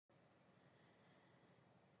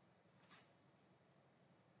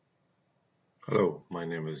Hello, my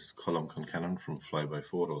name is Colm Concannon from Flyby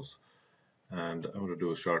Photos, and I'm going to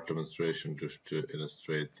do a short demonstration just to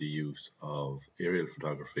illustrate the use of aerial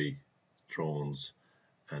photography, drones,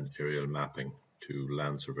 and aerial mapping to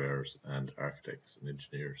land surveyors and architects and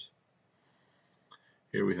engineers.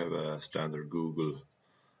 Here we have a standard Google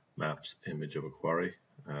Maps image of a quarry.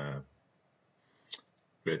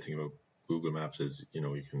 Great thing about Google Maps is,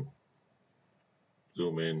 you can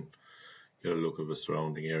zoom in, get a look of the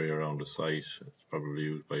surrounding area around the site. It's probably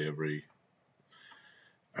used by every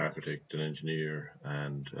architect and engineer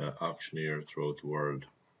and auctioneer throughout the world.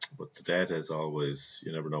 But the data is always,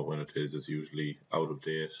 you never know when it is. It's usually out of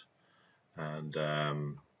date, and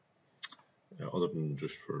other than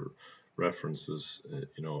just for references,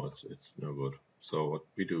 it's no good. So what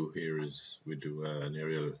we do here is we do an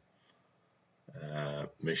aerial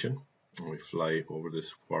mission, and we fly over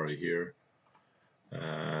this quarry here,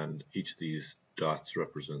 and each of these dots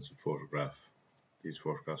represents a photograph. These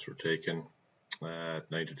photographs were taken at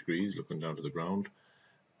 90 degrees looking down to the ground,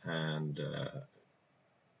 and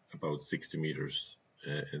about 60 meters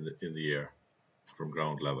in the air from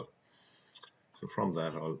ground level. So from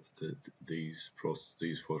that, these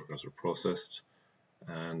photographs are processed,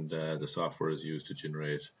 and the software is used to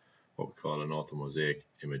generate what we call an orthomosaic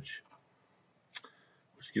image,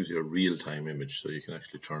 which gives you a real-time image, so you can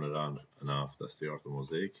actually turn it on and off. That's the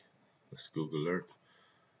orthomosaic. That's Google Earth,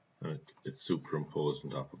 and it's superimposed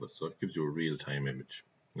on top of it, so it gives you a real-time image.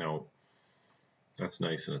 Now, that's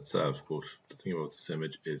nice in itself, but the thing about this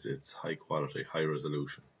image is it's high quality, high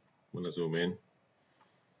resolution. When I zoom in,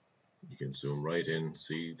 you can zoom right in,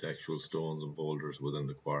 see the actual stones and boulders within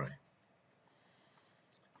the quarry.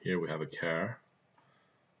 Here we have a car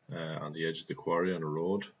on the edge of the quarry on a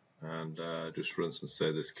road, and just for instance,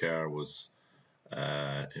 say this car was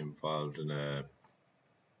involved in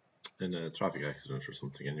a traffic accident or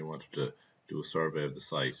something, and you wanted to do a survey of the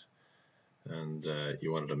site, and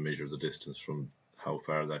you wanted to measure the distance from how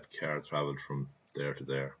far that car traveled from there to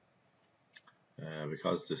there.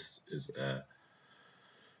 Because this is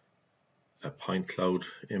a point cloud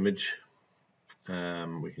image,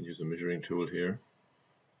 we can use a measuring tool here,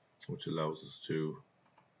 which allows us to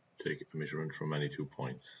take a measurement from any 2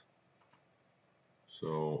 points.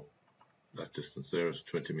 So that distance there is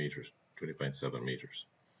 20 meters, 20.7 meters.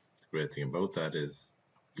 The great thing about that is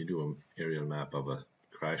you do an aerial map of a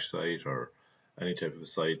crash site or any type of a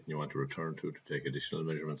site and you want to return to take additional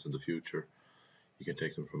measurements in the future, you can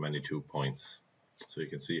take them from any 2 points. So you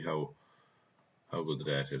can see how good the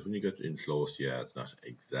data is. When you get in close, yeah, it's not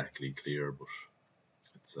exactly clear, but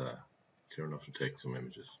it's clear enough to take some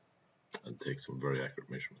images and take some very accurate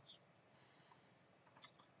measurements.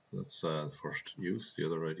 That's the first use. The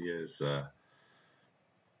other idea is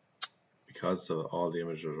because all the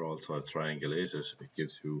images are also triangulated, it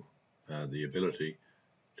gives you the ability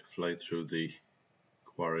to fly through the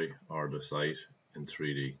quarry or the site in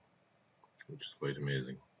 3D, which is quite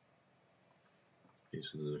amazing.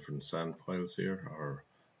 These are the different sand piles here, or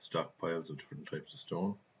stockpiles of different types of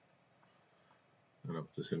stone. And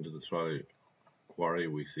up this into the quarry,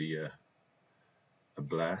 we see a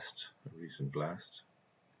recent blast.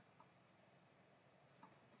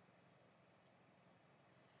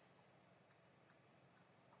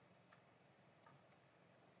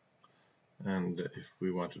 And if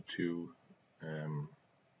we wanted to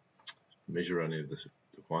measure any of the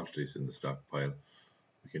quantities in the stockpile,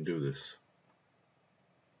 we can do this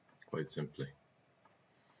quite simply.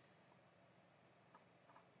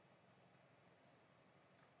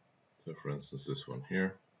 So for instance, this one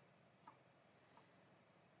here,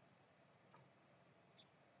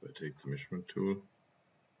 if I take the measurement tool,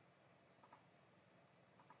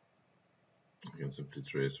 I can simply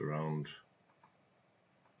trace around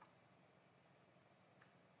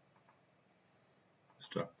the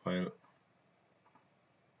stockpile.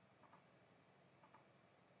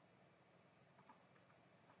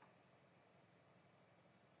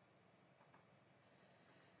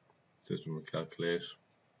 System will calculate,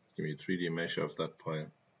 give me a 3D mesh of that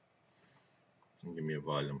pile, and give me a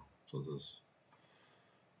volume. So there's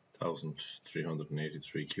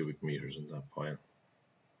 1,383 cubic meters in that pile.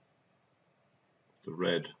 The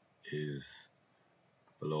red is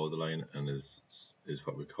below the line and is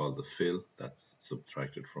what we call the fill. That's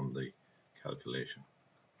subtracted from the calculation.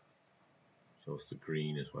 So it's the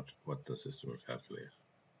green is what the system will calculate.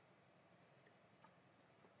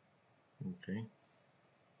 Okay.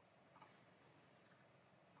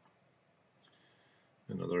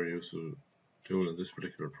 Another useful tool in this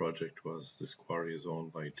particular project was this quarry is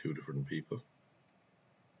owned by 2 different people,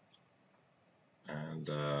 and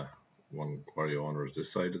one quarry owner is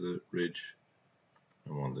this side of the ridge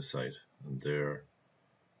and one this side. and their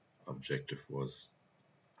objective was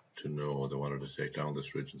to know, they wanted to take down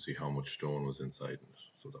this ridge and see how much stone was inside it.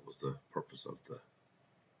 So that was the purpose of the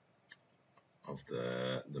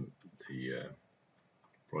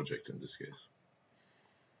project in this case.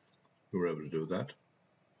 We were able to do that.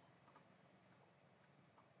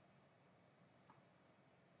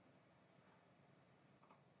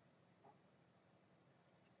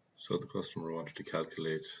 So the customer wanted to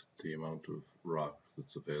calculate the amount of rock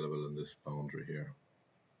that's available in this boundary here.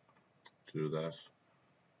 To do that,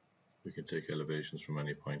 we can take elevations from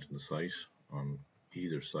any point in the site on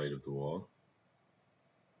either side of the wall.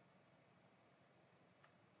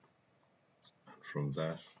 And from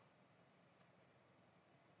that,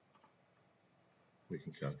 we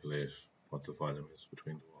can calculate what the volume is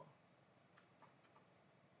between the wall.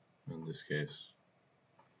 In this case,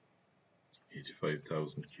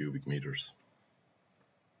 85,000 cubic meters.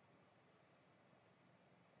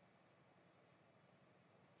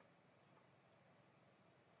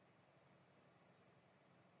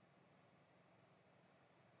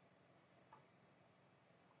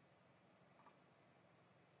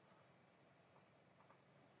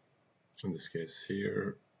 In this case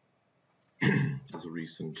here, there's a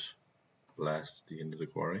recent blast at the end of the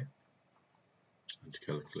quarry. And to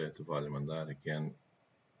calculate the volume on that, again,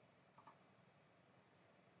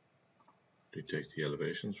 we take the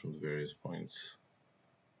elevations from the various points.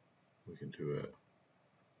 We can do a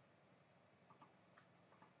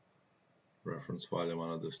reference volume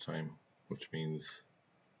on it this time, which means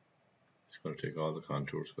it's going to take all the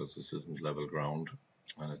contours because this isn't level ground,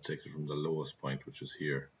 and it takes it from the lowest point, which is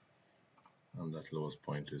here, and that lowest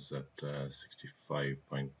point is at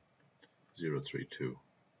 65.032.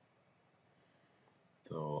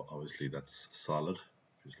 So obviously that's solid.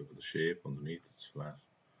 If you just look at the shape underneath, it's flat,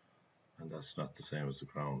 and that's not the same as the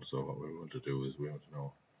ground. So what we want to do is we want to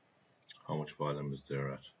know how much volume is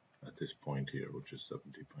there at this point here, which is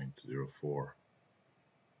 70.04.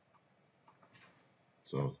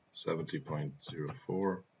 So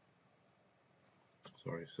 70.04,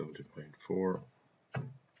 sorry, 70.4,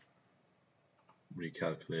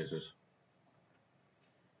 recalculate it,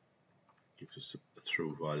 gives us a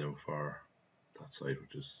through volume for that side,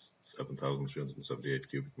 which is 7,378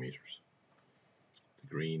 cubic meters. The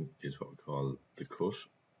green is what we call the cut,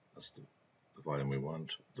 that's the volume we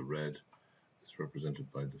want. The red is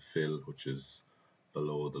represented by the fill, which is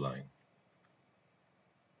below the line.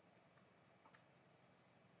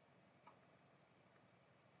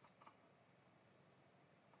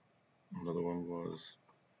 Another one was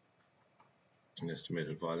an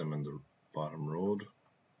estimated volume in the bottom road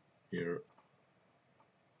here,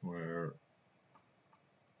 where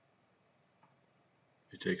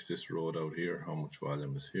it takes this road out here, how much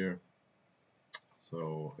volume is here.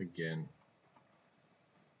 So again,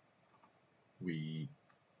 we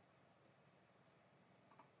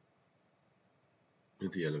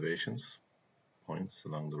did the elevations points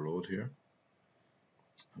along the road here,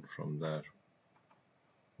 and from that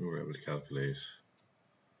we were able to calculate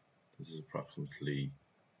this is approximately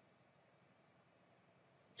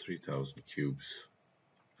 3,000 cubes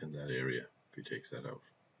in that area if he takes that out.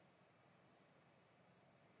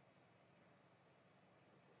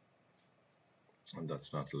 And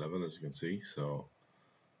that's not level, as you can see, so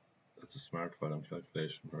that's a smart volume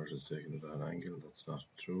calculation where it is taken at an angle. That's not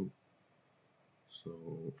true. So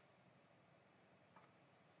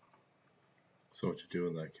what you do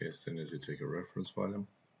in that case then is you take a reference volume,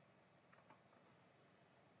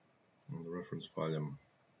 and the reference volume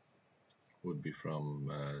would be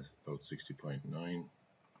from about 60.9,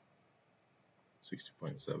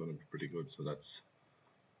 60.7 would be pretty good. So that's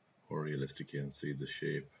more realistic. You can see the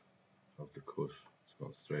shape of the cut. It's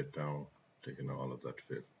going straight down, taking all of that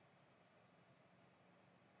fill.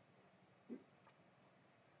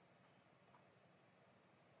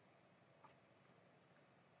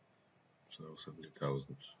 So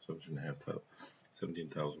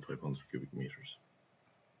 17,500 cubic meters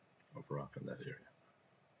of rock in that area.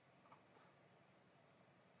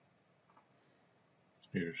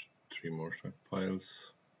 Here's 3 more stack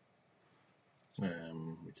piles. We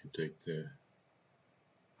can take the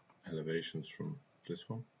elevations from this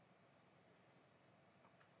one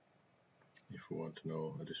if we want to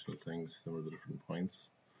know additional things, some of the different points.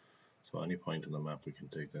 So any point on the map we can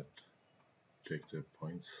take the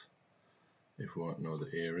points. If we want to know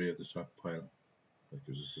the area of the stockpile, that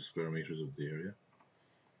gives us the square meters of the area.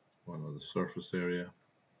 We want to know the surface area,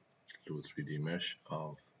 do a 3D mesh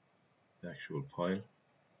of the actual pile,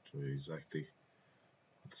 show you exactly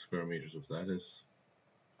what the square meters of that is.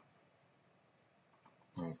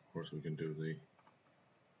 And of course we can do the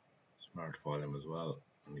smart volume as well,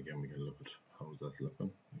 And again, we can look at how's that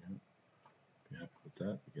looking. Yeah, be happy with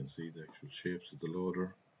that. We can see the actual shapes of the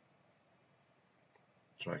loader,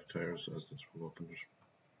 track tires as the throw opened it.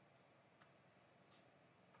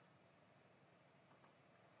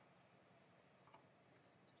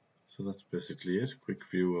 So that's basically it. Quick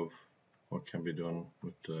view of what can be done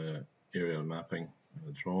with aerial mapping in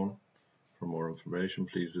a drone. For more information,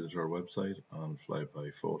 please visit our website on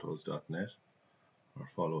flybyphotos.net or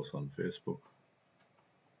follow us on Facebook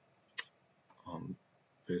on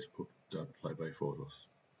facebook.flybyphotos.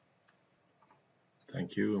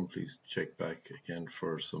 Thank you, and please check back again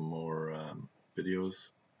for some more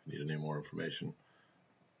videos. If you need any more information,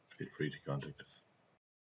 feel free to contact us.